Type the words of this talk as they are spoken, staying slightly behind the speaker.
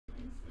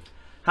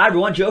Hi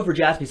everyone, Joe for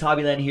Jaspys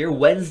Hobbyland here.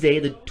 Wednesday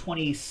the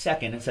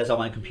 22nd, it says on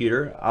my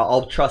computer.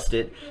 I'll trust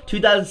it.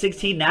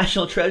 2016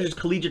 National Treasures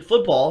Collegiate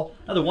Football.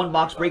 Another one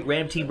box break,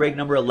 Ram Team break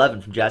number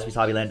 11 from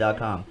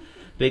JaspysHobbyland.com.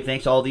 Big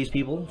thanks to all these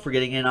people for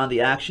getting in on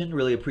the action.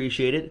 Really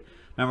appreciate it.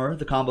 Remember,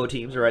 the combo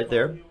teams are right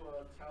there.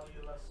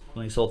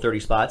 Only sold 30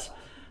 spots.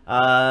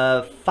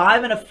 5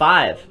 and a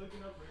 5.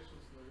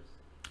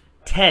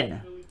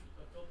 10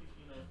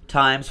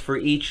 times for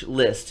each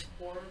list.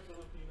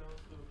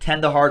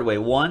 10 the hard way.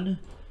 1,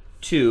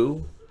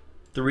 2,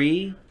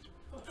 3,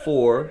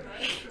 4,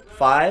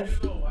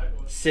 5,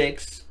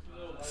 6,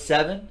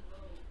 7,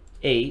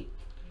 8,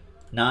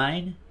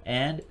 9,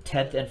 and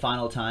 10th and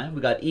final time. We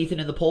got Ethan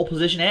in the pole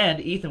position, and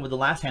Ethan with the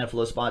last handful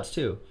of spots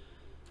too.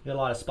 We got a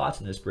lot of spots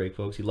in this break,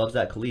 folks. He loves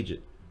that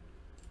collegiate.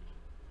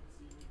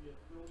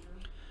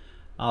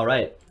 All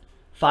right,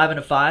 5 and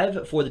a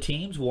 5 for the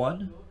teams.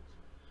 1,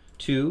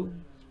 2,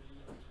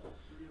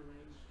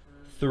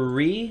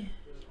 3,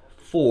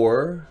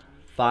 4,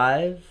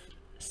 5,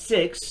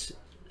 6,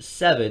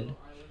 7,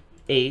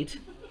 8,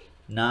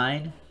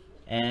 9,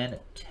 and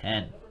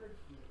 10.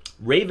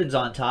 Ravens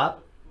on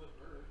top.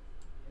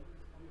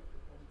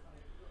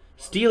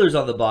 Steelers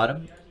on the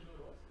bottom.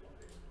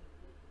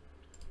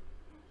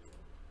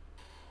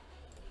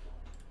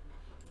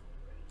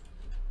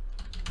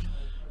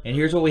 And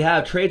here's what we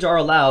have. Trades are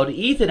allowed.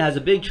 Ethan has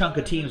a big chunk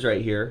of teams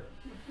right here.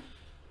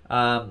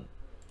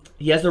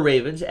 He has the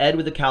Ravens, Ed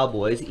with the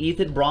Cowboys,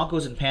 Ethan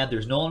Broncos and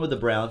Panthers, Nolan with the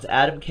Browns,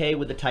 Adam K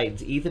with the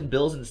Titans, Ethan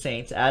Bills and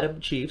Saints, Adam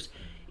Chiefs,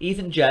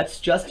 Ethan Jets,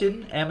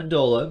 Justin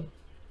Amendola,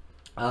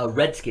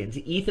 Redskins,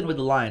 Ethan with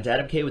the Lions,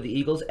 Adam K with the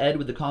Eagles, Ed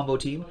with the combo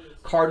team,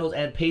 Cardinals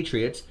and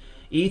Patriots,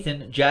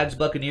 Ethan Jags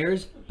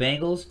Buccaneers,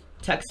 Bengals,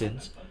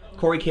 Texans,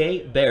 Corey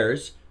K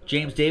Bears,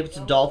 James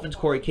Davidson Dolphins,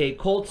 Corey K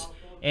Colts,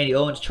 Andy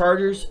Owens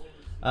Chargers,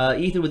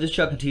 Ethan with his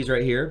Chuck and Tees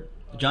right here,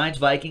 Giants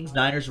Vikings,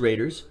 Niners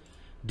Raiders,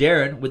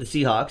 Darren with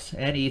the Seahawks,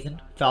 and Ethan,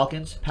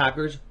 Falcons,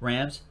 Packers,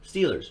 Rams,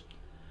 Steelers.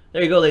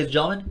 There you go, ladies and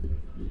gentlemen.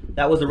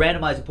 That was the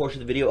randomizing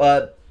portion of the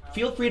video.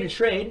 Feel free to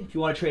trade if you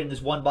want to trade in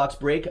this one box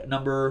break,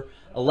 number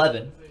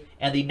 11.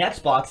 And the next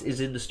box is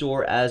in the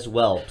store as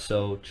well.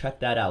 So check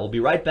that out. We'll be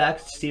right back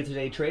to see if there's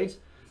any trades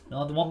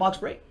on the one box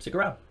break. Stick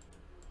around.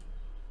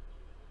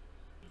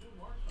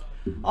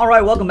 All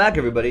right, welcome back,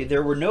 everybody.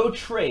 There were no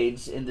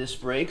trades in this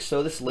break,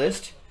 so this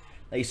list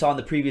that you saw on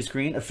the previous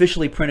screen,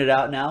 officially printed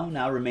out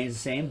now remains the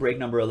same, break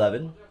number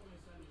 11.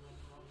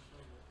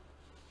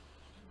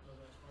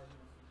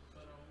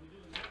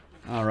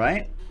 All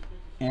right,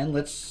 and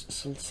let's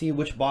see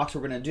which box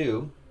we're going to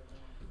do.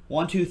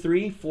 1, 2,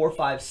 3, 4,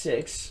 5,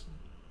 6.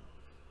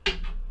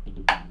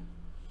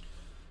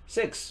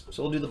 6,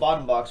 so we'll do the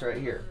bottom box right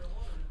here.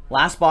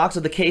 Last box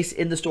of the case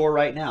in the store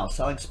right now,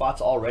 selling spots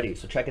already,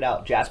 so check it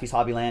out,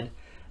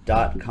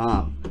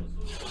 JaspysHobbyland.com.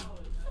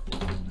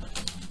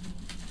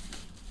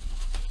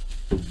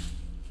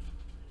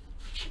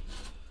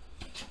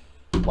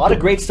 A lot of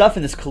great stuff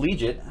in this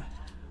collegiate.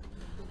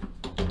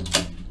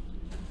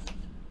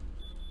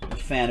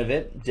 Fan of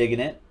it,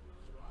 digging it.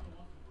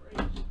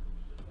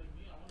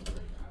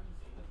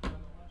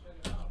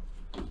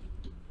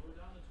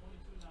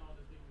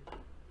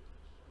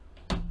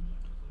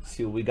 Let's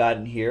see what we got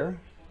in here.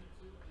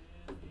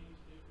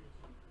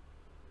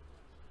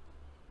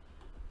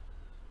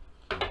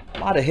 A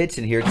lot of hits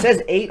in here. It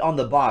says 8 on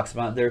the box,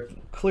 but there are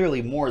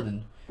clearly more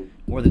than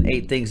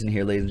 8 things in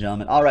here, ladies and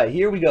gentlemen. All right,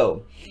 here we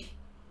go.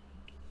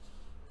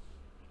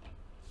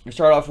 We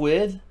start off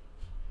with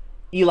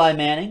Eli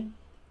Manning.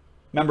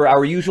 Remember,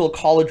 our usual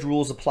college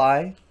rules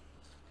apply.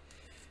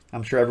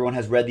 I'm sure everyone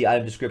has read the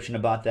item description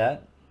about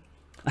that.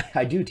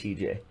 I do,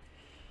 TJ.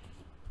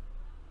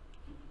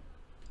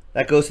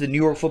 That goes to the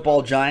New York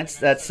Football Giants.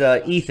 That's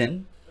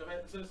Ethan.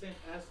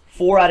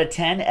 4 out of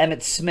 10,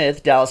 Emmitt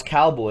Smith, Dallas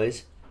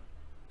Cowboys.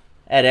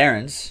 Ed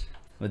Aarons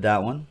with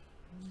that one.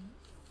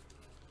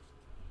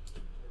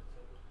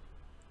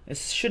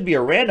 This should be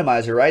a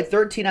randomizer, right?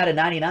 13 out of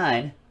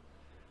 99.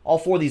 All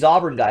 4 of these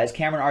Auburn guys,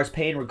 Cameron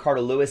Arce-Payne,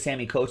 Ricardo Lewis,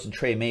 Sammy Coates, and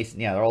Trey Mason.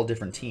 Yeah, they're all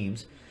different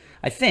teams.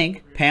 I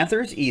think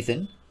Panthers,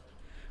 Ethan.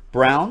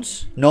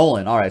 Browns,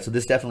 Nolan. All right, so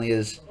this definitely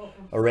is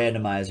a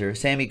randomizer.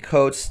 Sammy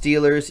Coates,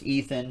 Steelers,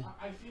 Ethan.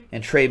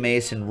 And Trey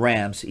Mason,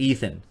 Rams,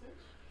 Ethan.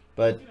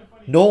 But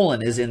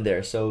Nolan is in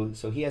there, so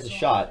he has a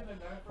shot.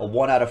 A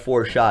 1 out of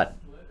 4 shot.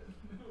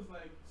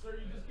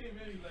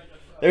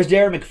 There's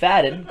Darren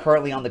McFadden,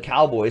 currently on the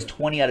Cowboys,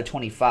 20 out of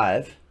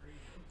 25.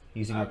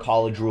 Using our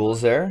college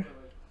rules there.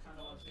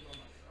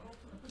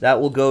 That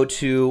will go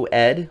to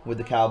Ed with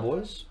the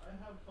Cowboys.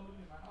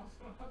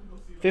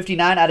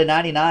 59 out of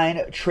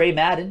 99, Trey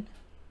Madden.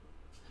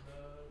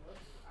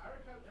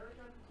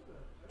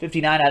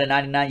 59 out of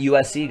 99,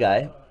 USC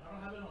guy.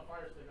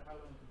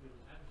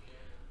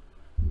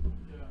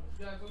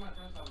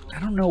 I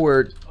don't know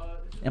where...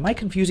 Am I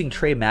confusing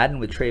Trey Madden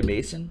with Trey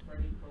Mason?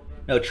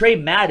 No, Trey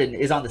Madden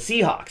is on the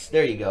Seahawks.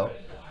 There you go.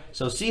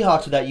 So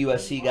Seahawks with that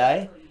USC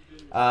guy.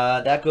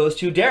 That goes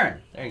to Darren.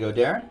 There you go,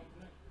 Darren.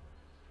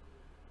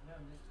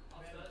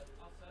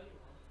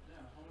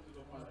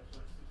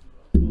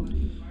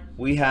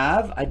 We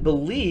have, I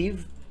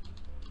believe,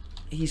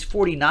 he's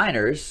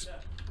 49ers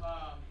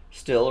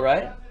still,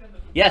 right?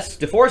 Yes,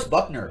 DeForest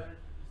Buckner.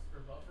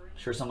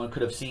 Sure someone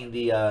could have seen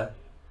the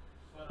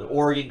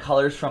Oregon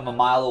colors from a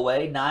mile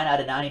away. 9 out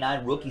of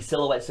 99 rookie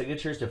silhouette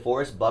signatures,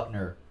 DeForest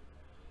Buckner.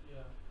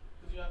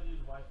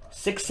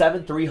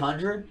 6'7",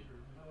 300.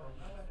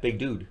 Big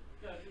dude.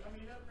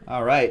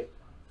 All right.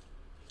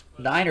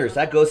 Niners,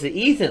 that goes to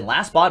Ethan.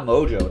 Last spot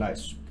mojo.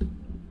 Nice.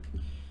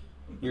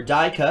 Your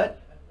die cut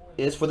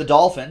is for the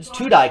Dolphins.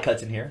 2 die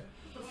cuts in here.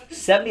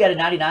 70 out of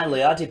 99,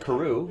 Leonte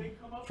Carew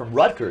from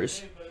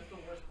Rutgers.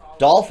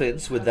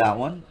 Dolphins with that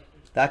one.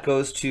 That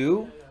goes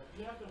to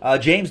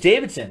James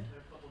Davidson.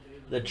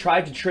 The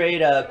tried to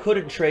trade,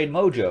 couldn't trade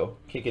mojo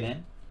kicking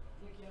in.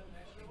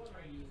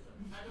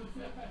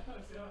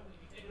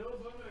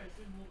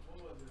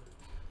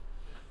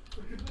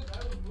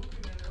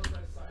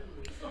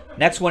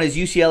 Next one is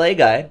UCLA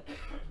guy,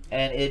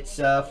 and it's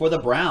for the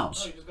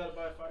Browns.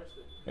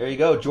 There you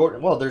go,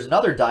 Jordan. Well, there's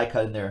another die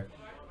cut in there.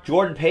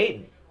 Jordan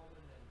Payton,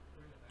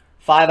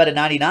 5 out of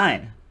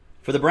 99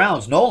 for the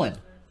Browns. Nolan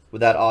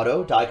with that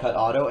auto, die cut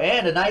auto,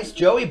 and a nice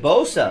Joey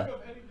Bosa.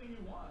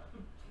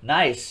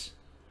 Nice.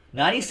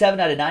 97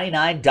 out of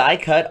 99 die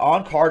cut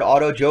on card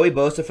auto, Joey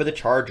Bosa for the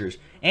Chargers.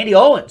 Andy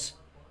Owens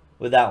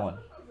with that one.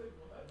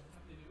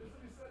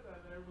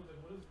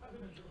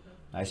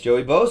 Nice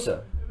Joey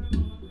Bosa.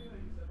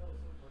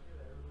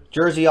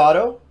 Jersey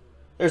auto.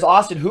 There's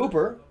Austin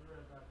Hooper,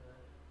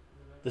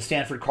 the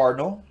Stanford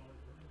Cardinal.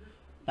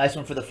 Nice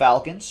one for the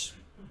Falcons.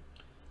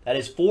 That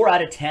is 4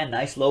 out of 10.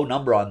 Nice low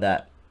number on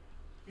that.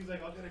 He's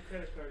like, I'll get a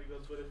credit card. He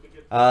goes, but if we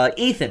get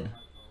Ethan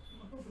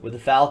with the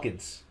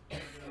Falcons.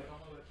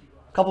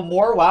 A couple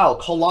more. Wow.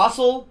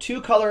 Colossal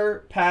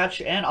 2-color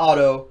patch and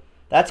auto.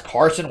 That's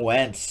Carson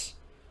Wentz.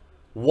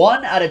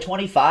 1 out of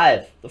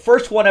 25. The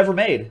first one ever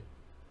made.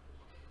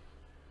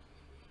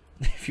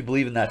 If you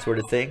believe in that sort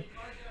of thing.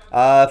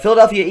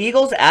 Philadelphia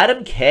Eagles,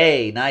 Adam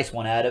K. Nice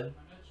one, Adam.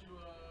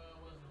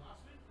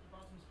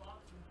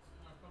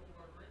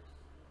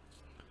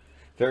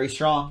 Very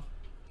strong.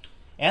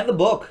 And the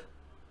book.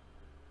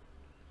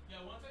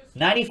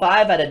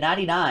 95 out of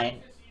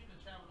 99.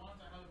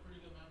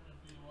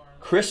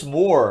 Chris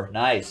Moore,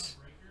 nice.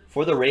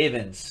 For the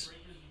Ravens.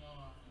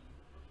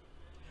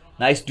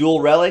 Nice dual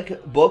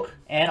relic book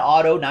and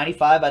auto,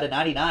 95 out of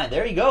 99.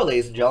 There you go,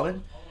 ladies and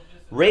gentlemen.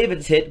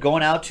 Ravens hit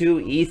going out to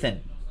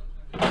Ethan.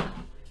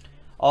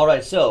 All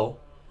right, so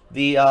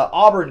the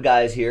Auburn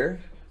guys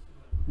here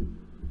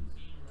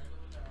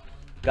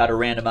got to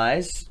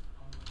randomize.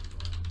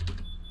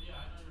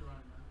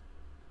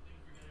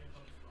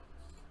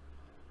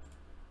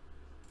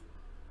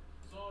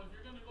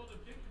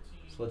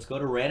 So let's go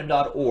to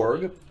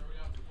random.org. So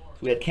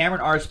we had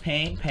Cameron Arts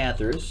Payne,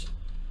 Panthers,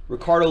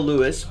 Ricardo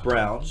Lewis,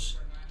 Browns,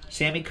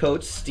 Sammy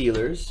Coates,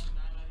 Steelers,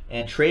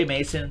 and Trey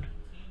Mason,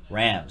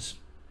 Rams.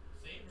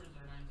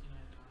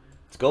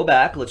 Let's go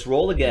back. Let's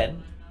roll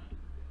again.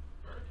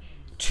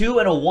 2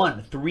 and a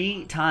 1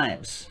 3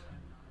 times.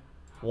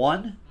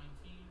 1.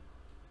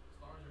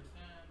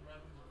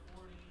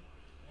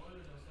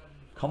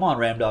 Come on,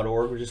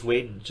 ram.org. We're just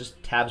waiting.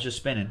 Just tabs just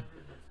spinning.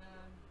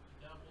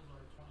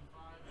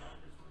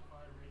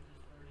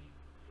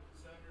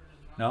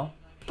 No?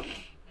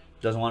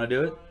 Doesn't want to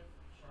do it?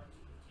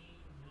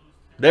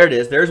 There it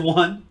is. There's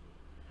 1,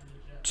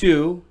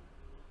 2.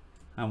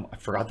 I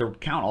forgot the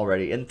count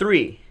already. And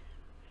 3.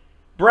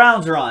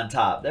 Browns are on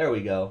top. There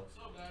we go.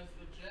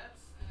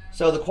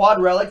 So the quad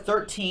relic,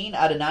 13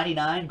 out of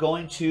 99,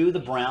 going to the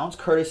Browns,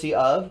 courtesy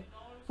of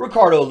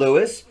Ricardo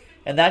Lewis,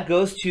 and that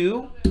goes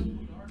to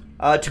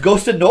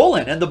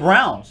Nolan and the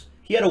Browns.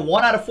 He had a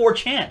 1 out of 4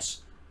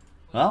 chance.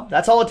 Well,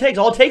 that's all it takes.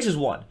 All it takes is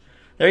 1.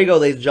 There you go,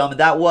 ladies and gentlemen.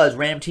 That was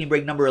random team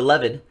break number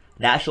 11,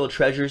 National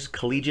Treasures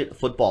Collegiate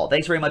Football.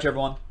 Thanks very much,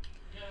 everyone.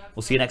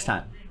 We'll see you next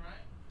time.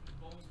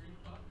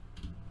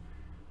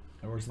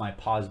 Where's my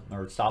pause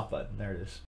or stop button? There it is.